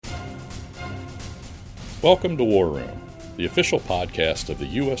Welcome to War Room, the official podcast of the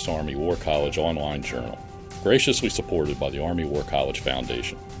U.S. Army War College online journal, graciously supported by the Army War College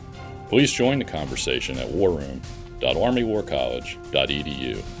Foundation. Please join the conversation at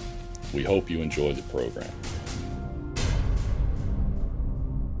warroom.armywarcollege.edu. We hope you enjoy the program.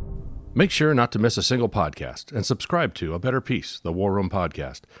 Make sure not to miss a single podcast and subscribe to A Better Peace, the War Room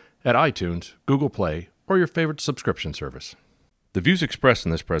podcast, at iTunes, Google Play, or your favorite subscription service. The views expressed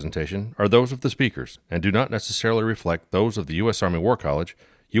in this presentation are those of the speakers and do not necessarily reflect those of the U.S. Army War College,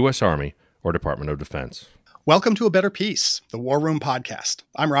 U.S. Army, or Department of Defense. Welcome to A Better Peace, the War Room podcast.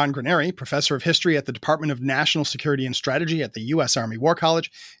 I'm Ron Graneri, professor of history at the Department of National Security and Strategy at the U.S. Army War College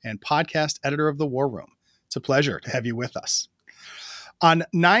and podcast editor of the War Room. It's a pleasure to have you with us. On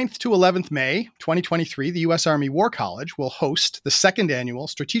 9th to 11th May 2023, the U.S. Army War College will host the second annual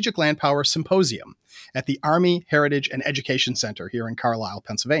Strategic Landpower Symposium at the Army Heritage and Education Center here in Carlisle,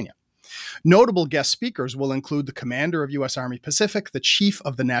 Pennsylvania. Notable guest speakers will include the commander of U.S. Army Pacific, the chief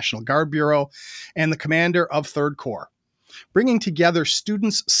of the National Guard Bureau, and the commander of 3rd Corps, bringing together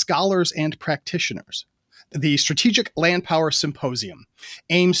students, scholars, and practitioners. The Strategic Landpower Symposium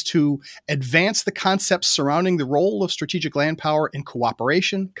aims to advance the concepts surrounding the role of strategic land power in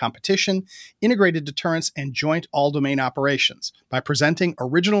cooperation, competition, integrated deterrence, and joint all-domain operations by presenting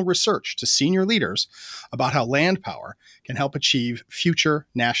original research to senior leaders about how land power can help achieve future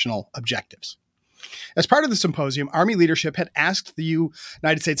national objectives. As part of the symposium, Army leadership had asked the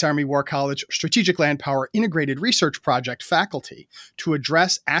United States Army War College Strategic Land Power Integrated Research Project faculty to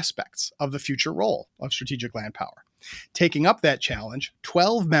address aspects of the future role of strategic land power. Taking up that challenge,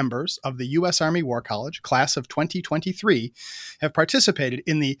 12 members of the U.S. Army War College, class of 2023, have participated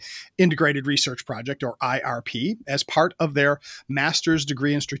in the Integrated Research Project, or IRP, as part of their Master's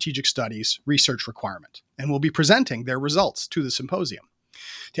Degree in Strategic Studies research requirement, and will be presenting their results to the symposium.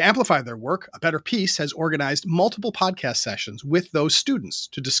 To amplify their work, A Better Peace has organized multiple podcast sessions with those students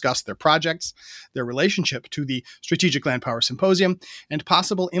to discuss their projects, their relationship to the Strategic Land Power Symposium, and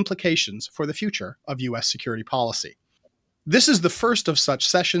possible implications for the future of U.S. security policy. This is the first of such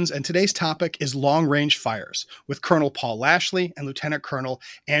sessions, and today's topic is long-range fires with Colonel Paul Lashley and Lieutenant Colonel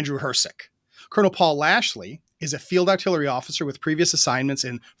Andrew Hersick. Colonel Paul Lashley is a field artillery officer with previous assignments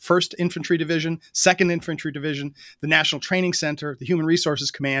in 1st Infantry Division, 2nd Infantry Division, the National Training Center, the Human Resources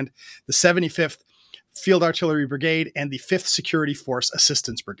Command, the 75th Field Artillery Brigade, and the 5th Security Force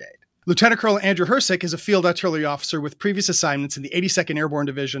Assistance Brigade. Lieutenant Colonel Andrew Hersick is a field artillery officer with previous assignments in the 82nd Airborne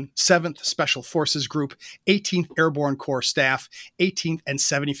Division, 7th Special Forces Group, 18th Airborne Corps Staff, 18th and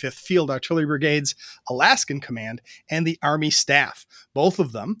 75th Field Artillery Brigades, Alaskan Command, and the Army Staff. Both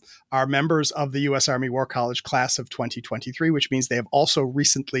of them are members of the U.S. Army War College class of 2023, which means they have also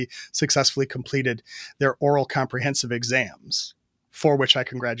recently successfully completed their oral comprehensive exams, for which I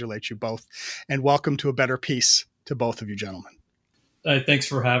congratulate you both, and welcome to A Better Peace to both of you gentlemen. Thanks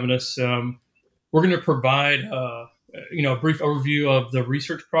for having us. We're going to provide, a brief overview of the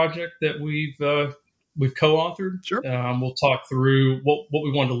research project that we've co-authored. Sure. We'll talk through what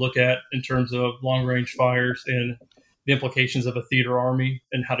we wanted to look at in terms of long-range fires and the implications of a theater army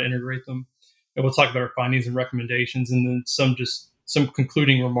and how to integrate them. And we'll talk about our findings and recommendations, and then some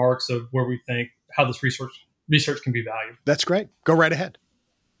concluding remarks of where we think how this research can be valued. That's great. Go right ahead.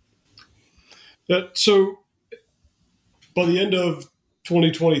 So by the end of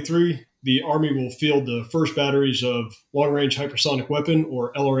 2023, the Army will field the first batteries of long-range hypersonic weapon,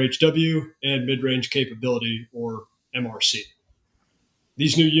 or LRHW, and mid-range capability, or MRC.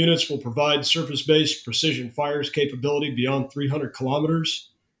 These new units will provide surface-based precision fires capability beyond 300 kilometers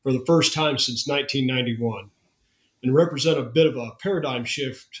for the first time since 1991, and represent a bit of a paradigm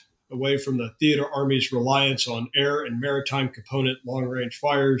shift away from the theater Army's reliance on air and maritime component long-range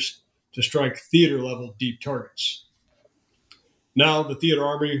fires to strike theater-level deep targets. Now, the theater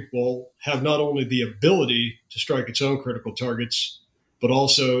Army will have not only the ability to strike its own critical targets, but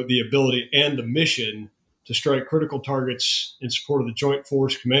also the ability and the mission to strike critical targets in support of the Joint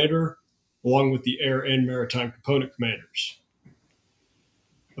Force Commander, along with the air and maritime component commanders.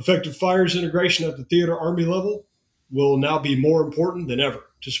 Effective fires integration at the theater Army level will now be more important than ever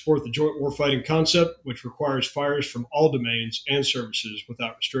to support the joint warfighting concept, which requires fires from all domains and services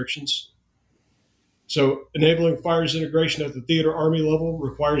without restrictions. So enabling fires integration at the theater Army level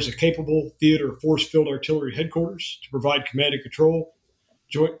requires a capable theater force field artillery headquarters to provide command and control,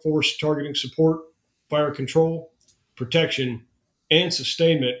 joint force targeting support, fire control, protection, and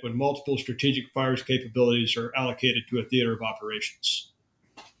sustainment when multiple strategic fires capabilities are allocated to a theater of operations.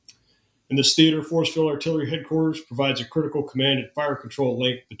 And this theater force field artillery headquarters provides a critical command and fire control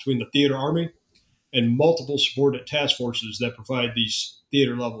link between the theater Army and multiple subordinate task forces that provide these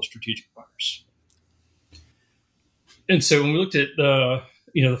theater level strategic fires. And so when we looked at the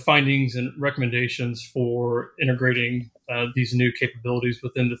findings and recommendations for integrating these new capabilities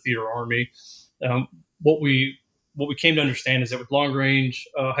within the theater army, what we came to understand is that with long range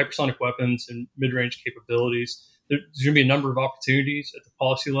hypersonic weapons and mid range capabilities, there's going to be a number of opportunities at the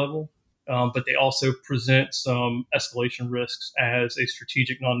policy level, but they also present some escalation risks as a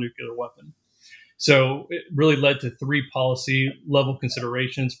strategic non nuclear weapon. So it really led to 3 policy level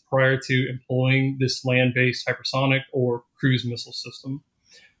considerations prior to employing this land-based hypersonic or cruise missile system.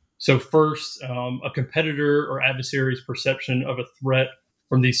 So first, a competitor or adversary's perception of a threat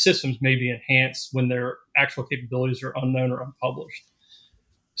from these systems may be enhanced when their actual capabilities are unknown or unpublished.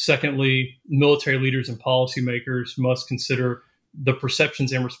 Secondly, military leaders and policymakers must consider the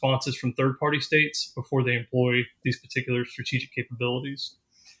perceptions and responses from third-party states before they employ these particular strategic capabilities.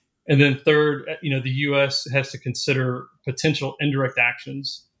 And then third, the U.S. has to consider potential indirect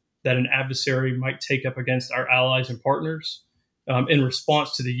actions that an adversary might take up against our allies and partners in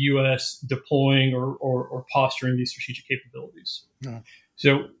response to the U.S. deploying or posturing these strategic capabilities. Yeah.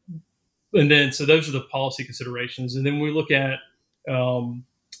 So those are the policy considerations. And then we look at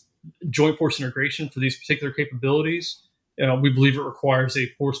joint force integration for these particular capabilities. We believe it requires a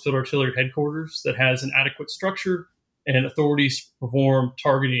force field artillery headquarters that has an adequate structure and authorities to perform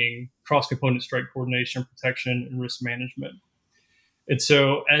targeting, cross-component strike coordination, protection, and risk management. And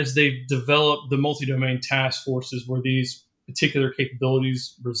so as they've developed the multi-domain task forces where these particular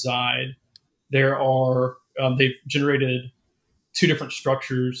capabilities reside, they've generated 2 different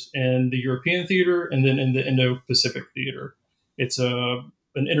structures in the European theater and then in the Indo-Pacific theater. It's an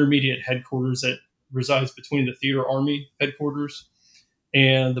intermediate headquarters that resides between the theater army headquarters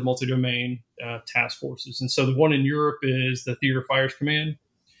and the multi-domain task forces. And so the one in Europe is the Theater Fires Command,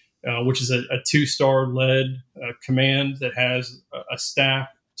 which is a 2-star led command that has a staff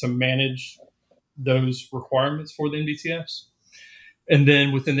to manage those requirements for the NDTFs. And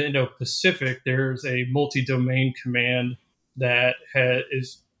then within the Indo-Pacific, there's a multi-domain command that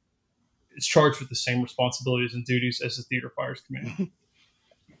is charged with the same responsibilities and duties as the Theater Fires Command.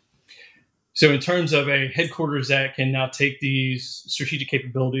 So in terms of a headquarters that can now take these strategic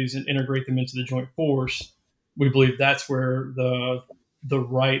capabilities and integrate them into the joint force, we believe that's where the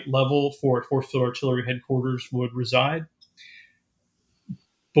right level for a force field artillery headquarters would reside.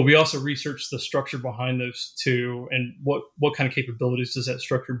 But we also researched the structure behind those 2 and what kind of capabilities does that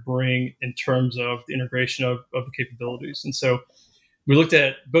structure bring in terms of the integration of the capabilities. And so we looked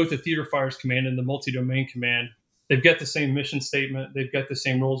at both the Theater Fires Command and the Multi-Domain Command. They've got the same mission statement. They've got the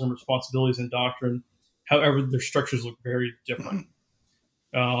same roles and responsibilities and doctrine. However, their structures look very different.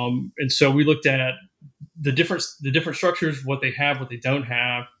 And so we looked at the different structures, what they have, what they don't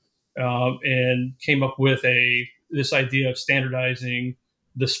have, and came up with this idea of standardizing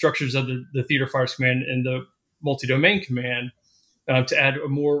the structures of the Theater Fires Command and the Multi-Domain Command to add a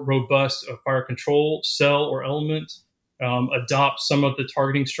more robust fire control cell or element, adopt some of the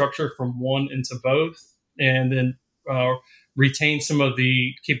targeting structure from one into both, and then retain some of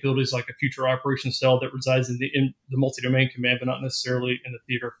the capabilities like a future operations cell that resides in the multi-domain command, but not necessarily in the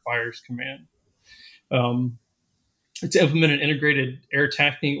Theater Fires Command. To implement an integrated air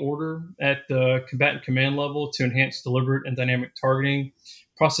tacking order at the combatant command level to enhance deliberate and dynamic targeting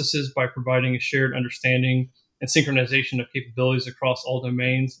processes by providing a shared understanding and synchronization of capabilities across all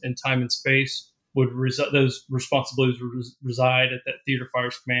domains in time and space those responsibilities would reside at that Theater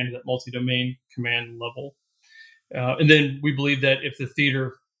Fires Command, that multi-domain command level. And then we believe that if the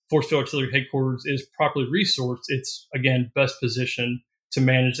theater force field artillery headquarters is properly resourced, it's, again, best positioned to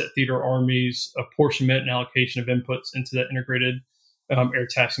manage that theater army's apportionment and allocation of inputs into that integrated air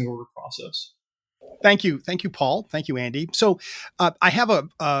tasking order process. Thank you, Paul. Thank you, Andy. So I have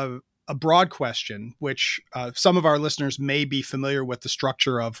a broad question, which some of our listeners may be familiar with the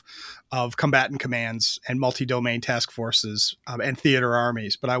structure of combatant commands and multi-domain task forces and theater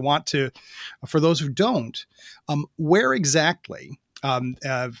armies. But I want to, for those who don't, where exactly, sort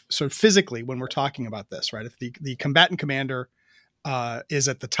of physically, when we're talking about this, right? If the combatant commander is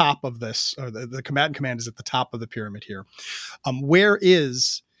at the top of this, or the combatant command is at the top of the pyramid here, where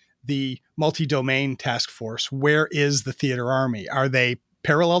is the multi-domain task force? Where is the theater army? Are they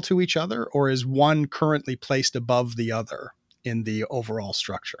parallel to each other, or is one currently placed above the other in the overall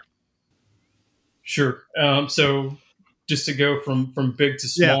structure? Sure. So just to go from big to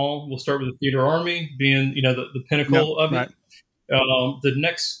small, we'll start with the theater army being, the pinnacle of it. Right. The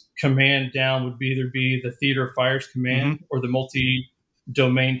next command down would either be the Theater Fires Command or the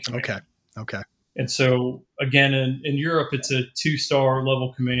multi-domain command. Okay. And so again, in Europe, it's a 2-star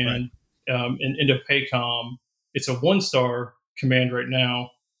level command. Right. In Indo-PACOM, it's a 1-star command right now.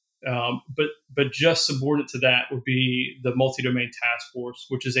 But just subordinate to that would be the multi-domain task force,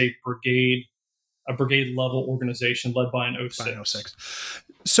 which is a brigade level organization led by an O6.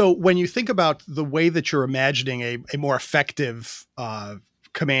 So when you think about the way that you're imagining a more effective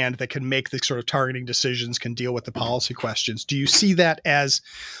command that can make the sort of targeting decisions, can deal with the policy questions, do you see that as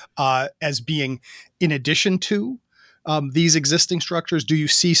being in addition to these existing structures? Do you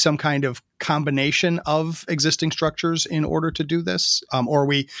see some kind of combination of existing structures in order to do this? Or are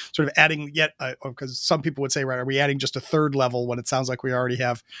we sort of adding yet, because some people would say, right, are we adding just a third level when it sounds like we already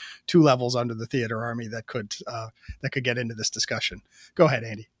have 2 levels under the theater army that could get into this discussion? Go ahead,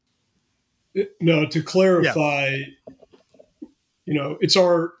 Andy. No, to clarify, it's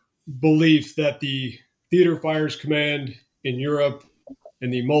our belief that the Theater Fires Command in Europe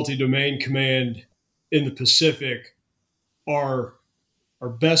and the Multi-Domain Command in the Pacific are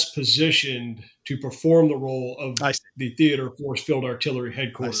best positioned to perform the role of the Theater Force Field Artillery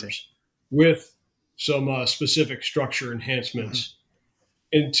Headquarters with some specific structure enhancements.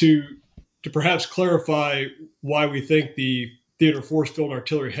 Mm-hmm. And to perhaps clarify why we think the Theater Force Field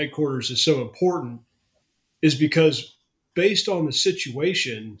Artillery Headquarters is so important is because based on the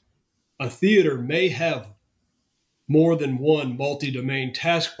situation, a theater may have more than one multi-domain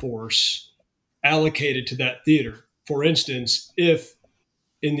task force allocated to that theater. For instance, if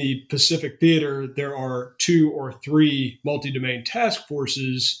in the Pacific Theater there are 2 or 3 multi-domain task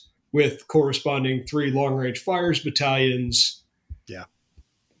forces with corresponding 3 long-range fires battalions,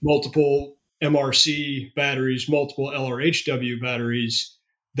 multiple MRC batteries, multiple LRHW batteries,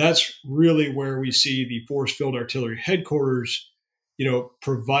 that's really where we see the Force Field Artillery Headquarters,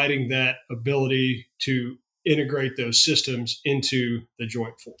 providing that ability to integrate those systems into the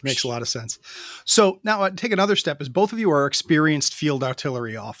joint force. Makes a lot of sense. So now take another step, as both of you are experienced field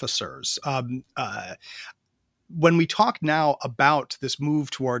artillery officers. When we talk now about this move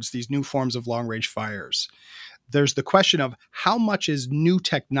towards these new forms of long-range fires, there's the question of how much is new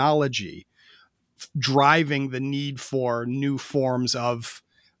technology driving the need for new forms of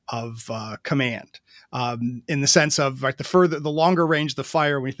command, in the sense of the longer range the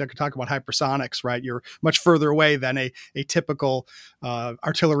fire. When you talk about hypersonics, right, you're much further away than a typical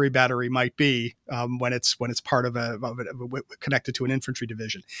artillery battery might be when it's part of a connected to an infantry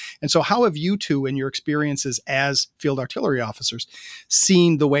division. And so, how have you two, in your experiences as field artillery officers,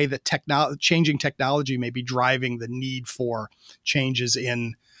 seen the way that changing technology may be driving the need for changes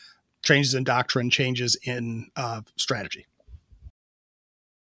in doctrine, changes in strategy?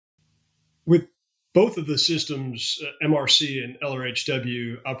 With both of the systems, MRC and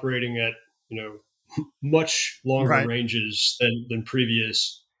LRHW, operating at much longer ranges than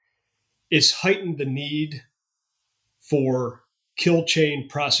previous, it's heightened the need for kill chain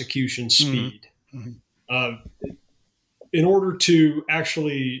prosecution speed. Mm-hmm. In order to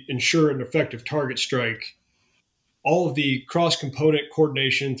actually ensure an effective target strike, all of the cross-component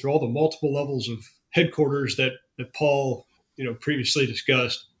coordination through all the multiple levels of headquarters that Paul previously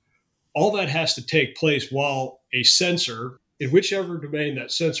discussed, all that has to take place while a sensor, in whichever domain that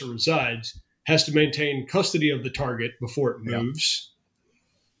sensor resides, has to maintain custody of the target before it moves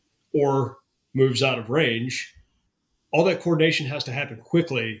or moves out of range. All that coordination has to happen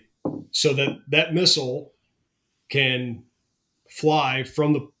quickly so that missile can fly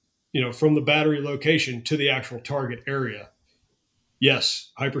from the battery location to the actual target area.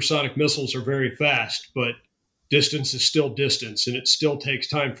 Yes, hypersonic missiles are very fast, but distance is still distance, and it still takes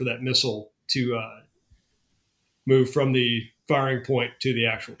time for that missile to move from the firing point to the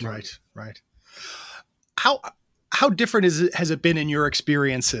actual target. Right. How different has it been in your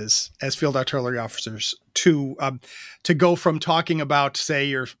experiences as field artillery officers to go from talking about, say,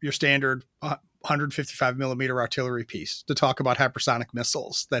 your standard 155 millimeter artillery piece to talk about hypersonic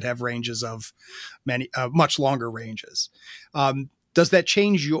missiles that have ranges of much longer ranges? Does that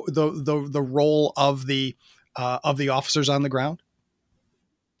change the role of the officers on the ground?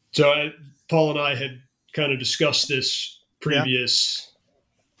 So Paul and I had kind of discussed this previous.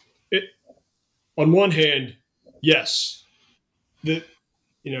 On one hand, yes, you're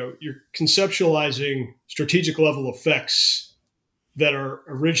conceptualizing strategic level effects that are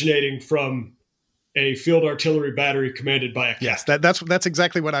originating from a field artillery battery commanded by a captain. Yes, that's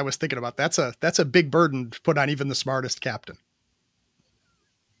exactly what I was thinking about. That's a big burden to put on even the smartest captain.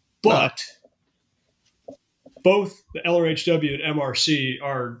 But both the LRHW and MRC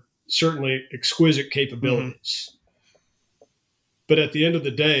are certainly exquisite capabilities. Mm-hmm. But at the end of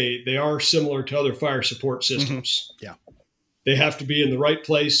the day, they are similar to other fire support systems. Mm-hmm. Yeah. They have to be in the right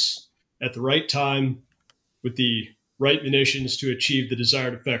place at the right time with the right munitions to achieve the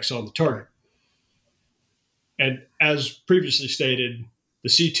desired effects on the target. And as previously stated, The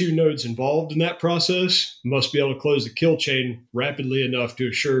C2 nodes involved in that process must be able to close the kill chain rapidly enough to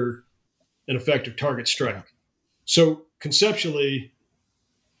assure an effective target strike. So conceptually,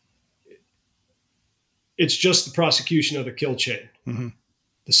 it's just the prosecution of the kill chain. Mm-hmm.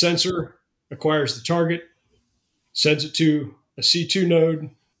 The sensor acquires the target, sends it to a C2 node,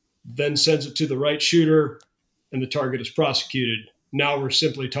 then sends it to the right shooter, and the target is prosecuted. Now we're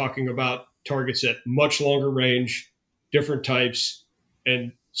simply talking about targets at much longer range, different types,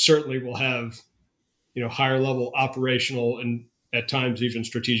 and certainly will have, higher level operational and at times even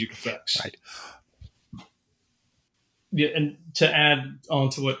strategic effects. Right. Yeah, and to add on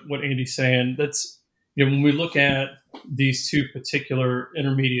to what Andy's saying, that's when we look at these two particular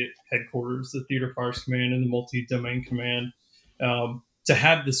intermediate headquarters, the Theater Fires Command and the Multi-Domain Command, to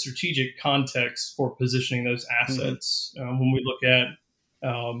have the strategic context for positioning those assets. When we look at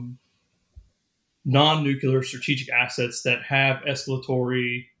non-nuclear strategic assets that have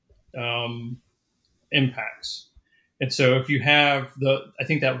escalatory impacts. And so if you have I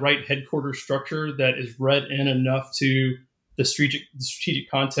think that right headquarters structure that is read in enough to the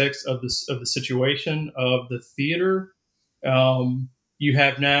strategic context of the situation of the theater, you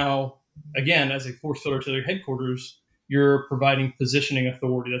have now, again, as a force filter to their headquarters, you're providing positioning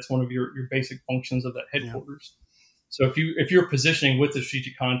authority. That's one of your basic functions of that headquarters. Yeah. So if you're positioning with the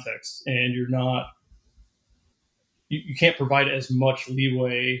strategic context and you're not, you can't provide as much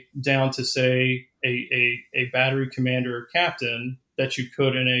leeway down to, say, a battery commander or captain that you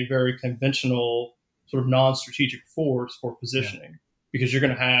could in a very conventional sort of non-strategic force for positioning, because you're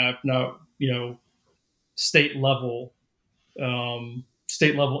going to have state level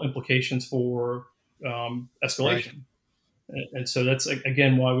implications for escalation. Right. And so that's,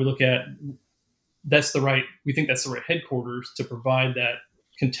 again, why we look at we think that's the right headquarters to provide that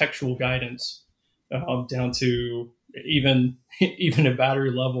contextual guidance down to even a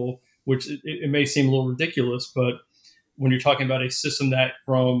battery level, which it may seem a little ridiculous, but when you're talking about a system that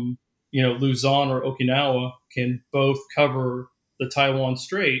from Luzon or Okinawa can both cover the Taiwan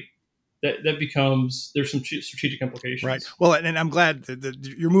Strait, that becomes, there's some strategic implications. Right. Well, and I'm glad that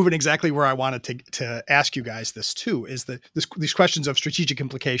you're moving exactly where I wanted to ask you guys this too, is these questions of strategic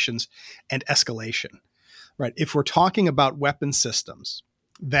implications and escalation. Right. If we're talking about weapon systems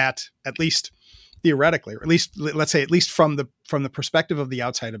that, at least theoretically, or at least let's say at least from the perspective of the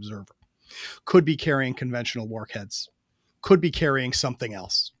outside observer, could be carrying conventional warheads, could be carrying something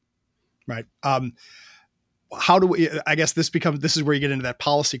else, right? How do we? I guess this is where you get into that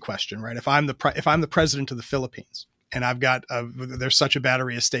policy question, right? If I'm the president of the Philippines and I've got there's such a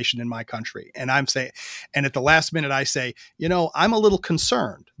battery is stationed in my country, and I'm saying, and at the last minute I say, I'm a little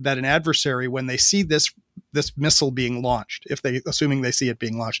concerned that an adversary, when they see this missile being launched, assuming they see it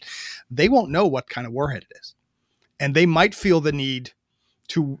being launched, they won't know what kind of warhead it is. And they might feel the need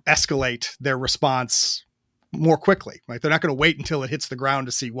to escalate their response more quickly, right? They're not going to wait until it hits the ground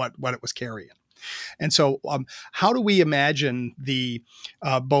to see what it was carrying. And so how do we imagine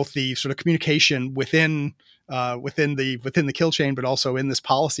both the sort of communication within the kill chain, but also in this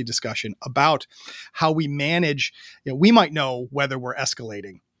policy discussion about how we manage, we might know whether we're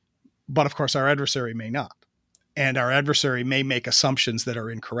escalating, but of course our adversary may not. And our adversary may make assumptions that are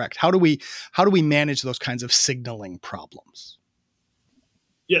incorrect. How do we manage those kinds of signaling problems?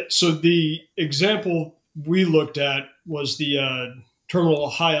 Yeah. So the example we looked at was the Terminal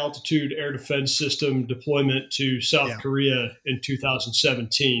High Altitude Air Defense System deployment to South Korea in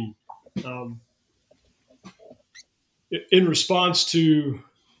 2017. In response to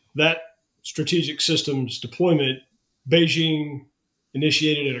that strategic systems deployment, Beijing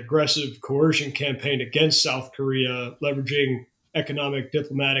initiated an aggressive coercion campaign against South Korea, leveraging economic,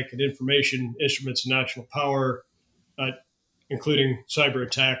 diplomatic, and information instruments of national power, including cyber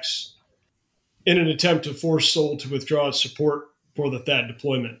attacks, in an attempt to force Seoul to withdraw its support for the THAAD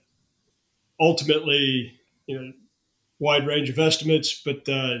deployment. Ultimately, wide range of estimates, but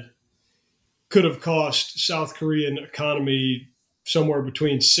could have cost South Korean economy somewhere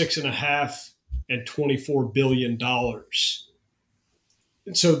between $6.5 and $24 billion.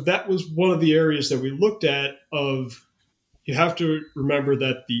 And so that was one of the areas that we looked at of, you have to remember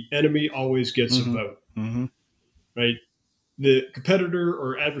that the enemy always gets a vote, right? The competitor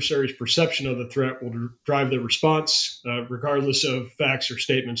or adversary's perception of the threat will drive their response, regardless of facts or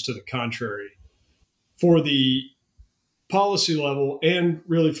statements to the contrary. For the policy level and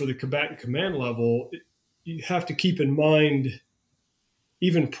really for the combatant command level, you have to keep in mind,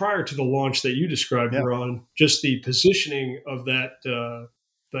 even prior to the launch that you described, Ron, just the positioning of that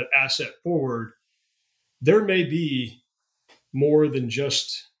asset forward. There may be more than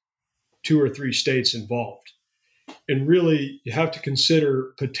just 2 or 3 states involved. and really you have to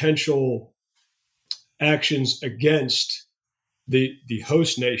consider potential actions against the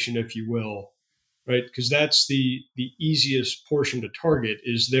host nation, if you will, right? Because that's the easiest portion to target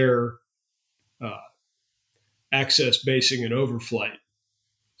is their access basing and overflight.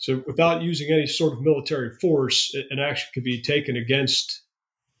 So without using any sort of military force, an action could be taken against,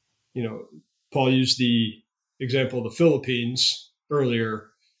 Paul used the example of the Philippines earlier.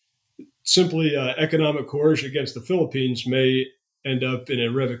 Simply economic coercion against the Philippines may end up in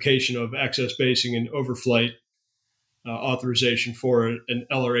a revocation of access basing and overflight authorization for an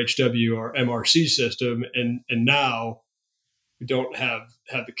LRHW or MRC system, and now we don't have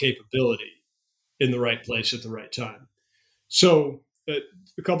the capability in the right place at the right time. So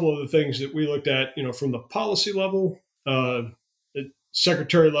a couple of the things that we looked at, from the policy level,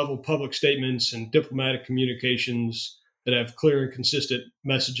 secretary level public statements and diplomatic communications that have clear and consistent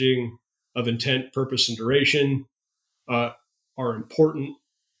messaging of intent, purpose, and duration are important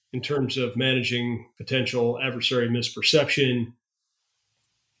in terms of managing potential adversary misperception.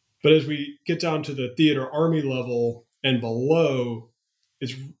 But as we get down to the theater army level and below,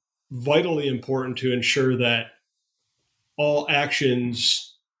 it's vitally important to ensure that all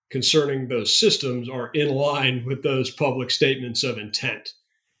actions concerning those systems are in line with those public statements of intent.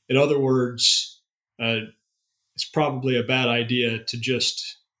 In other words, it's probably a bad idea to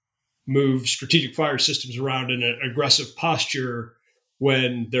just move strategic fire systems around in an aggressive posture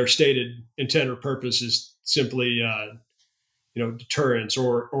when their stated intent or purpose is simply deterrence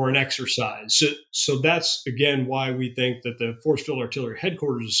or an exercise. So that's, again, why we think that the Force Field Artillery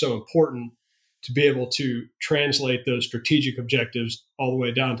Headquarters is so important, to be able to translate those strategic objectives all the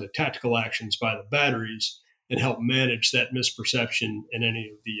way down to tactical actions by the batteries and help manage that misperception in any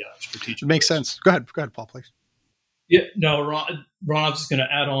of the strategic. It makes sense. Go ahead, Paul, please. Yeah, no, Ron, I was just going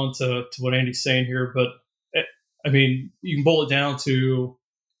to add on to what Andy's saying here, but I mean, you can boil it down to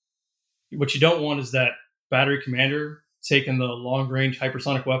what you don't want is that battery commander taking the long range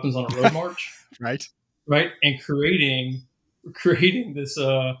hypersonic weapons on a road march, right, and creating this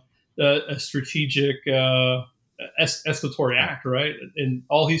a strategic escalatory act, right? And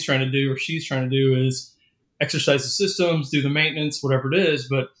all he's trying to do or she's trying to do is exercise the systems, do the maintenance, whatever it is.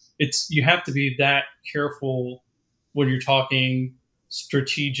 But you have to be that careful when you're talking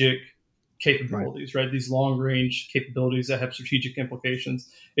strategic capabilities, right? These long range capabilities that have strategic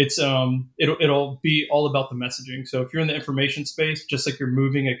implications. It's it'll be all about the messaging. So if you're in the information space, just like you're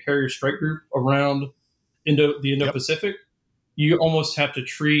moving a carrier strike group around the Indo-Pacific, you almost have to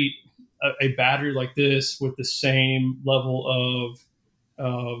treat a battery like this with the same level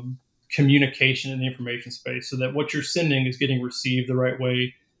of communication in the information space, so that what you're sending is getting received the right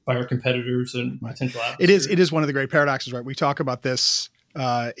way by our competitors and potential adversaries. It is one of the great paradoxes, right? We talk about this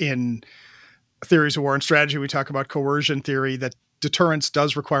in theories of war and strategy. We talk about coercion theory, that deterrence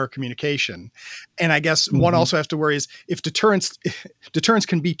does require communication. And I guess one also has to worry is if deterrence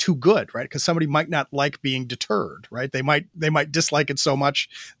can be too good, right? Because somebody might not like being deterred, right? They might dislike it so much.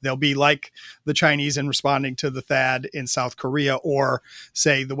 They'll be like the Chinese in responding to the THAAD in South Korea, or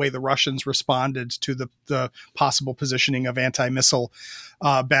say the way the Russians responded to the possible positioning of anti-missile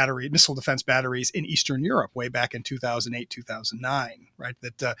missile defense batteries in Eastern Europe way back in 2008, 2009, right?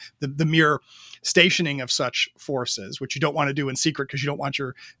 That the mere stationing of such forces, which you don't want to do in secret because you don't want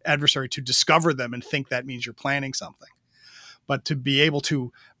your adversary to discover them and think that means you're planning something, but to be able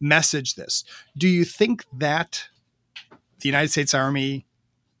to message this. Do you think that the United States Army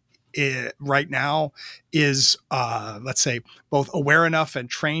right now is, let's say, both aware enough and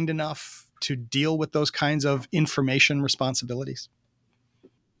trained enough to deal with those kinds of information responsibilities?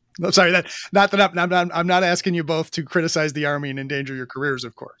 I'm sorry, I'm not asking you both to criticize the Army and endanger your careers,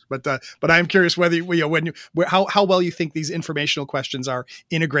 of course. But I'm curious whether how well you think these informational questions are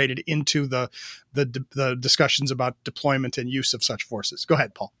integrated into the discussions about deployment and use of such forces. Go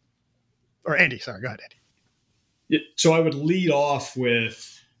ahead, Paul, or Andy. Sorry, go ahead, Andy. So I would lead off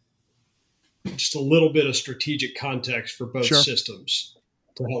with just a little bit of strategic context for both systems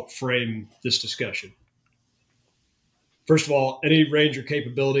to help frame this discussion. First of all, any range or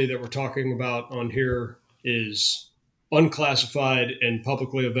capability that we're talking about on here is unclassified and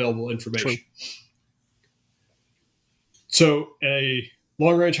publicly available information. True. So a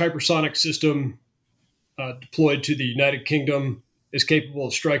long-range hypersonic system deployed to the United Kingdom is capable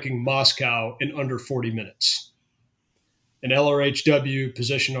of striking Moscow in under 40 minutes. An LRHW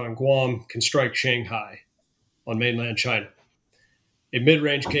positioned on Guam can strike Shanghai on mainland China. A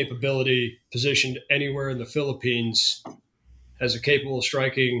mid-range capability positioned anywhere in the Philippines has a capable of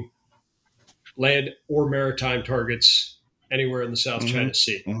striking land or maritime targets anywhere in the South China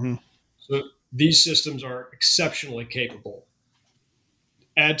Sea. So these systems are exceptionally capable.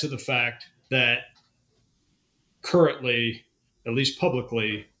 Add to the fact that currently, at least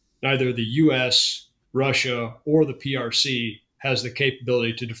publicly, neither the US, Russia, or the PRC has the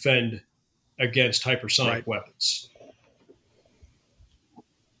capability to defend against hypersonic weapons.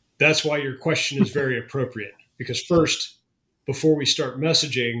 That's why your question is very appropriate, because first, before we start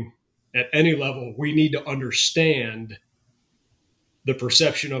messaging at any level, we need to understand the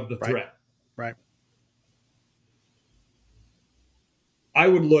perception of the threat. Right. I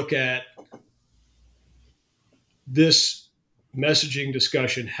would look at this messaging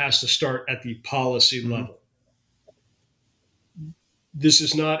discussion has to start at the policy level. This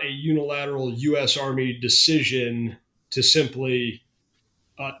is not a unilateral U.S. Army decision to simply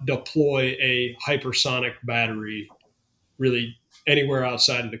deploy a hypersonic battery really anywhere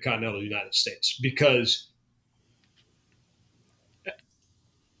outside of the continental United States, because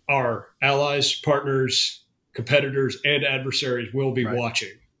our allies, partners, competitors, and adversaries will be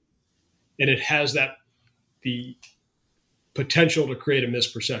watching. And it has the potential to create a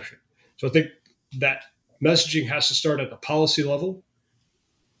misperception. So I think that messaging has to start at the policy level,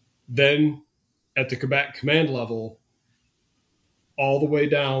 then at the combatant command level, all the way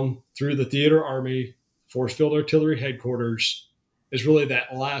down through the theater army, force field artillery headquarters is really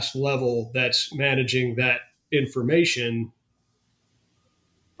that last level that's managing that information.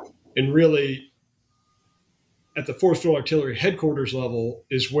 And really, at the force field artillery headquarters level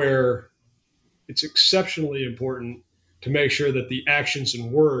is where it's exceptionally important to make sure that the actions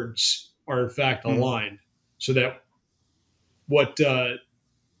and words are in fact aligned, so that what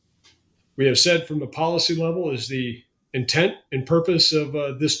we have said from the policy level is the intent and purpose of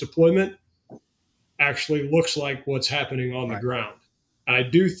this deployment actually looks like what's happening on the ground. I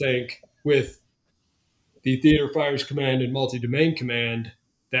do think with the Theater Fires Command and Multi-Domain Command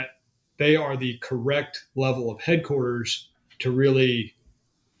that they are the correct level of headquarters to really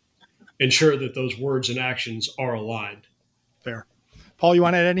ensure that those words and actions are aligned. Fair. Paul, you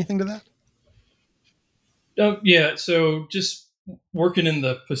want to add anything to that? Yeah. So just working in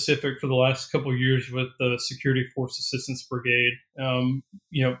the Pacific for the last couple of years with the Security Force Assistance Brigade,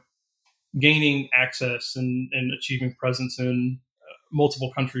 gaining access and achieving presence in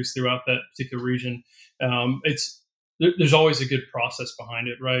multiple countries throughout that particular region. There's always a good process behind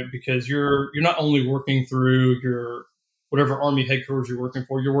it, right? Because you're not only working through your whatever Army headquarters you're working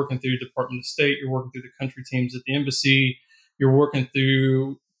for, you're working through Department of State, you're working through the country teams at the embassy, you're working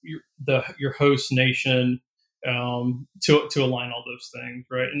through your host nation to align all those things,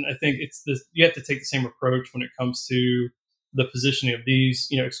 right? And I think you have to take the same approach when it comes to the positioning of these,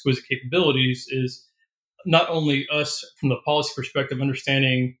 exquisite capabilities. Is not only us from the policy perspective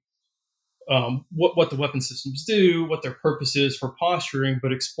understanding what the weapon systems do, what their purpose is for posturing,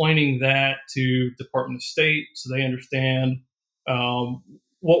 but explaining that to Department of State so they understand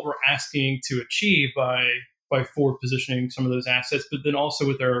what we're asking to achieve by forward positioning some of those assets, but then also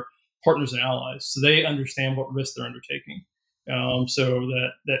with their partners and allies, so they understand what risk they're undertaking, so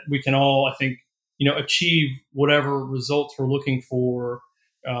that we can all, I think, achieve whatever results we're looking for,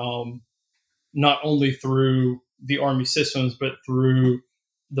 not only through the Army systems, but through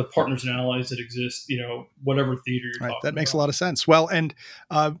the partners and allies that exist, whatever theater you're talking about. That makes a lot of sense. Well, and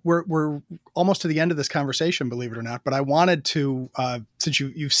we're almost to the end of this conversation, believe it or not, but I wanted to, since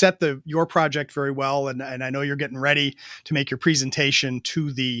you've set your project very well, and I know you're getting ready to make your presentation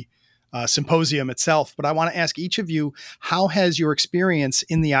to the symposium itself, but I want to ask each of you, how has your experience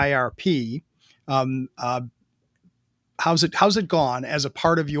in the IRP, how's it gone as a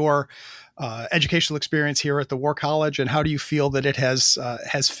part of your educational experience here at the War College, and how do you feel that it has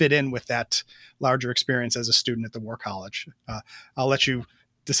fit in with that larger experience as a student at the War College? I'll let you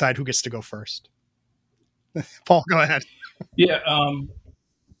decide who gets to go first. Paul, go ahead. Yeah.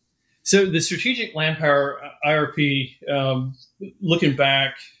 So the Strategic Landpower IRP, looking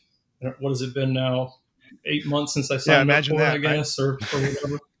back, what has it been now? 8 months since I signed up for it, I guess, right? or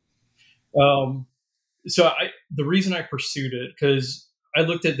whatever. So the reason I pursued it, because I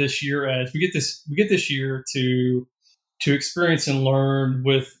looked at this year as we get this year to experience and learn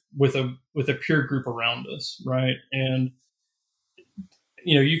with a peer group around us, right? And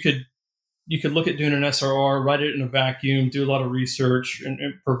you could look at doing an SRR, write it in a vacuum, do a lot of research, and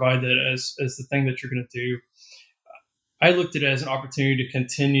provide that as the thing that you're going to do. I looked at it as an opportunity to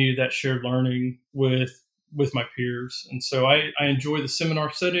continue that shared learning with my peers, and so I enjoy the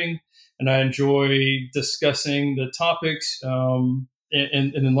seminar setting, and I enjoy discussing the topics and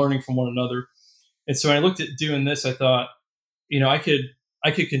then learning from one another. And so when I looked at doing this, I thought, I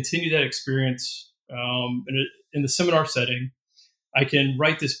could continue that experience in the seminar setting, I can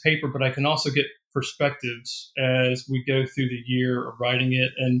write this paper, but I can also get perspectives as we go through the year of writing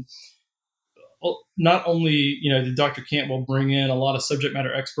it. And not only, did Dr. Cantwell bring in a lot of subject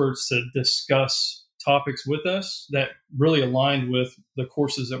matter experts to discuss topics with us that really aligned with the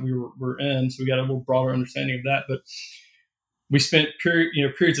courses that we were in. So we got a little broader understanding of that. But we spent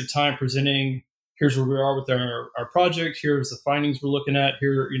periods of time presenting, here's where we are with our project. Here's the findings we're looking at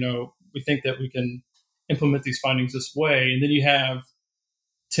here. We think that we can implement these findings this way. And then you have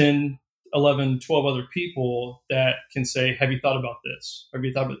 10, 11, 12 other people that can say, have you thought about this? Have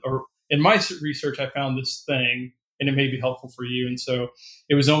you thought about, or in my research, I found this thing and it may be helpful for you. And so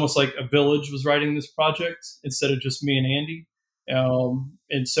it was almost like a village was writing this project instead of just me and Andy.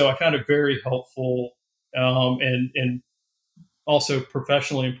 And so I found it very helpful and also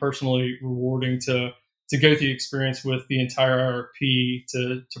professionally and personally rewarding to go through the experience with the entire IRP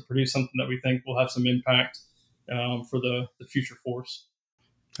to produce something that we think will have some impact for the future force.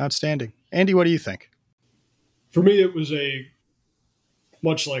 Outstanding. Andy, what do you think? For me, it was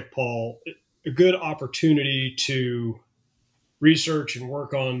much like Paul, a good opportunity to research and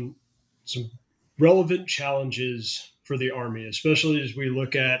work on some relevant challenges for the Army, especially as we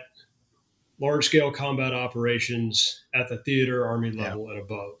look at large-scale combat operations at the theater Army level and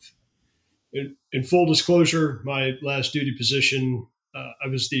above. In full disclosure, my last duty position, I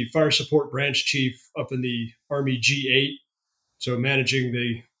was the fire support branch chief up in the Army G8, so managing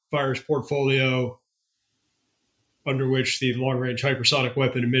the fires portfolio under which the long-range hypersonic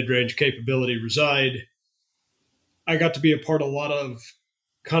weapon and mid-range capability reside. I got to be a part of a lot of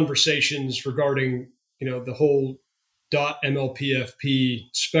conversations regarding, the whole .MLPFP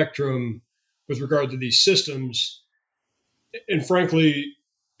spectrum with regard to these systems. And frankly,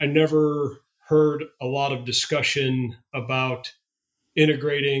 I never heard a lot of discussion about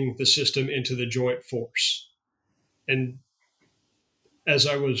integrating the system into the joint force. And as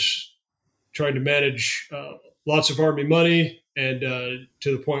I was trying to manage lots of Army money and to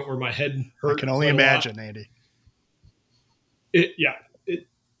the point where my head hurt. I can only imagine, Andy.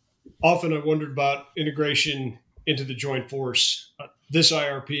 Often I wondered about integration into the joint force. This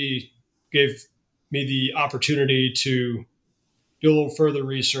IRP gave me the opportunity to do a little further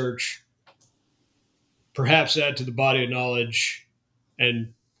research, perhaps add to the body of knowledge,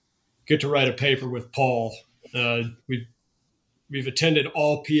 and get to write a paper with Paul. We've attended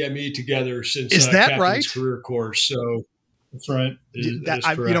all PME together since is that Captain's right? career course. So that's right.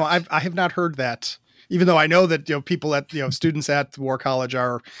 I have not heard that, even though I know that people at students at the War College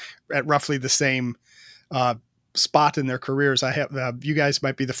are at roughly the same spot in their careers. I have you guys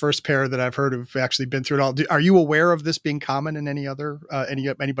might be the first pair that I've heard who've actually been through it all. Are you aware of this being common in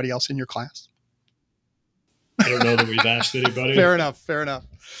anybody else in your class? I don't know that we've asked anybody. Fair enough.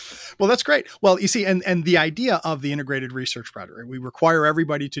 Well, that's great. Well, you see, and the idea of the integrated research project, right? We require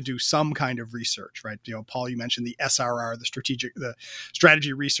everybody to do some kind of research, right? Paul, you mentioned the SRR, the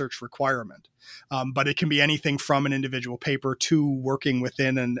strategy research requirement, but it can be anything from an individual paper to working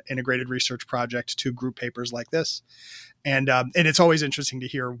within an integrated research project to group papers like this. And it's always interesting to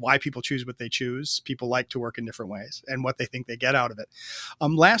hear why people choose what they choose. People like to work in different ways and what they think they get out of it.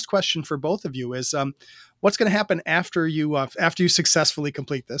 Last question for both of you is, what's going to happen after you successfully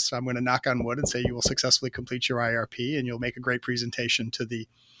complete this? I'm going to knock on wood and say you will successfully complete your IRP and you'll make a great presentation to the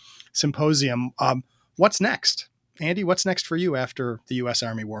symposium. What's next? Andy, what's next for you after the U.S.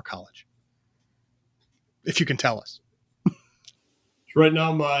 Army War College? If you can tell us. Right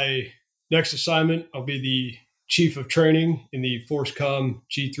now, my next assignment, I'll be the Chief of Training in the ForceCom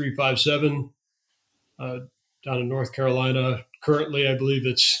G357 down in North Carolina. Currently, I believe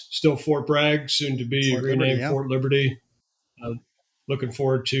it's still Fort Bragg, soon to be renamed Fort Liberty. Looking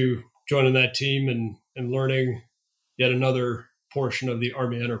forward to joining that team and learning yet another portion of the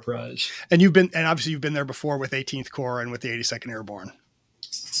Army enterprise. And obviously you've been there before with 18th Corps and with the 82nd Airborne.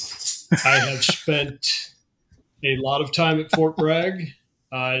 I have spent a lot of time at Fort Bragg.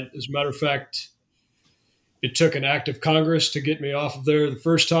 As a matter of fact, it took an act of Congress to get me off of there the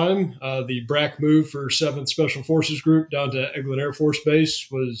first time. The BRAC move for 7th Special Forces Group down to Eglin Air Force Base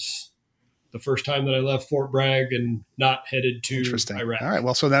was the first time that I left Fort Bragg and not headed to Iraq. All right.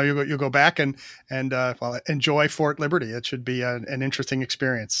 Well, so now you'll go back and enjoy Fort Liberty. It should be an interesting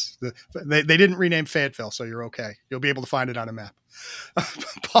experience. They didn't rename Fayetteville, so you're okay. You'll be able to find it on a map.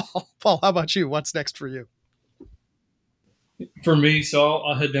 Paul, how about you? What's next for you? For me, so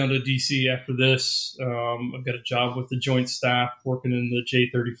I'll head down to DC after this. I've got a job with the Joint Staff working in the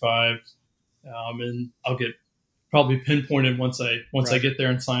J35, and I'll get probably pinpointed once I get there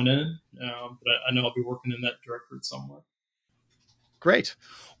and sign in. But I know I'll be working in that directorate somewhere. Great.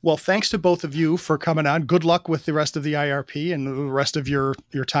 Well, thanks to both of you for coming on. Good luck with the rest of the IRP and the rest of your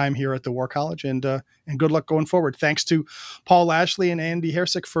time here at the War College, and good luck going forward. Thanks to Paul Lashley and Andy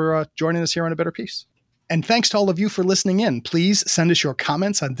Hersick for joining us here on A Better Peace. And thanks to all of you for listening in. Please send us your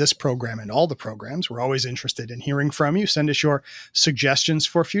comments on this program and all the programs. We're always interested in hearing from you. Send us your suggestions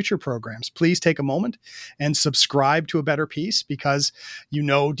for future programs. Please take a moment and subscribe to A Better Peace, because you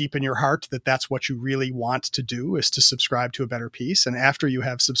know deep in your heart that that's what you really want to do, is to subscribe to A Better Peace. And after you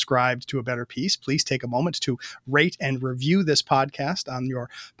have subscribed to A Better Peace, please take a moment to rate and review this podcast on your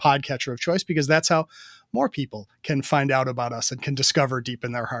podcatcher of choice, because that's how more people can find out about us and can discover deep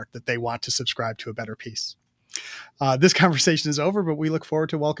in their heart that they want to subscribe to A Better Peace. This conversation is over, but we look forward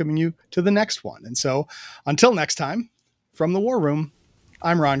to welcoming you to the next one. And so until next time, from the War Room,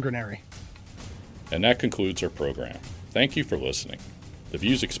 I'm Ron Graneri. And that concludes our program. Thank you for listening. The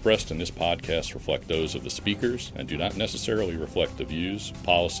views expressed in this podcast reflect those of the speakers and do not necessarily reflect the views,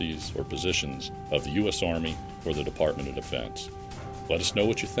 policies, or positions of the U.S. Army or the Department of Defense. Let us know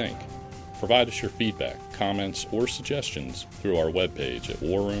what you think. Provide us your feedback, comments, or suggestions through our webpage at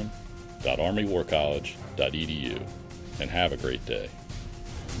warroom.armywarcollege.edu, and have a great day.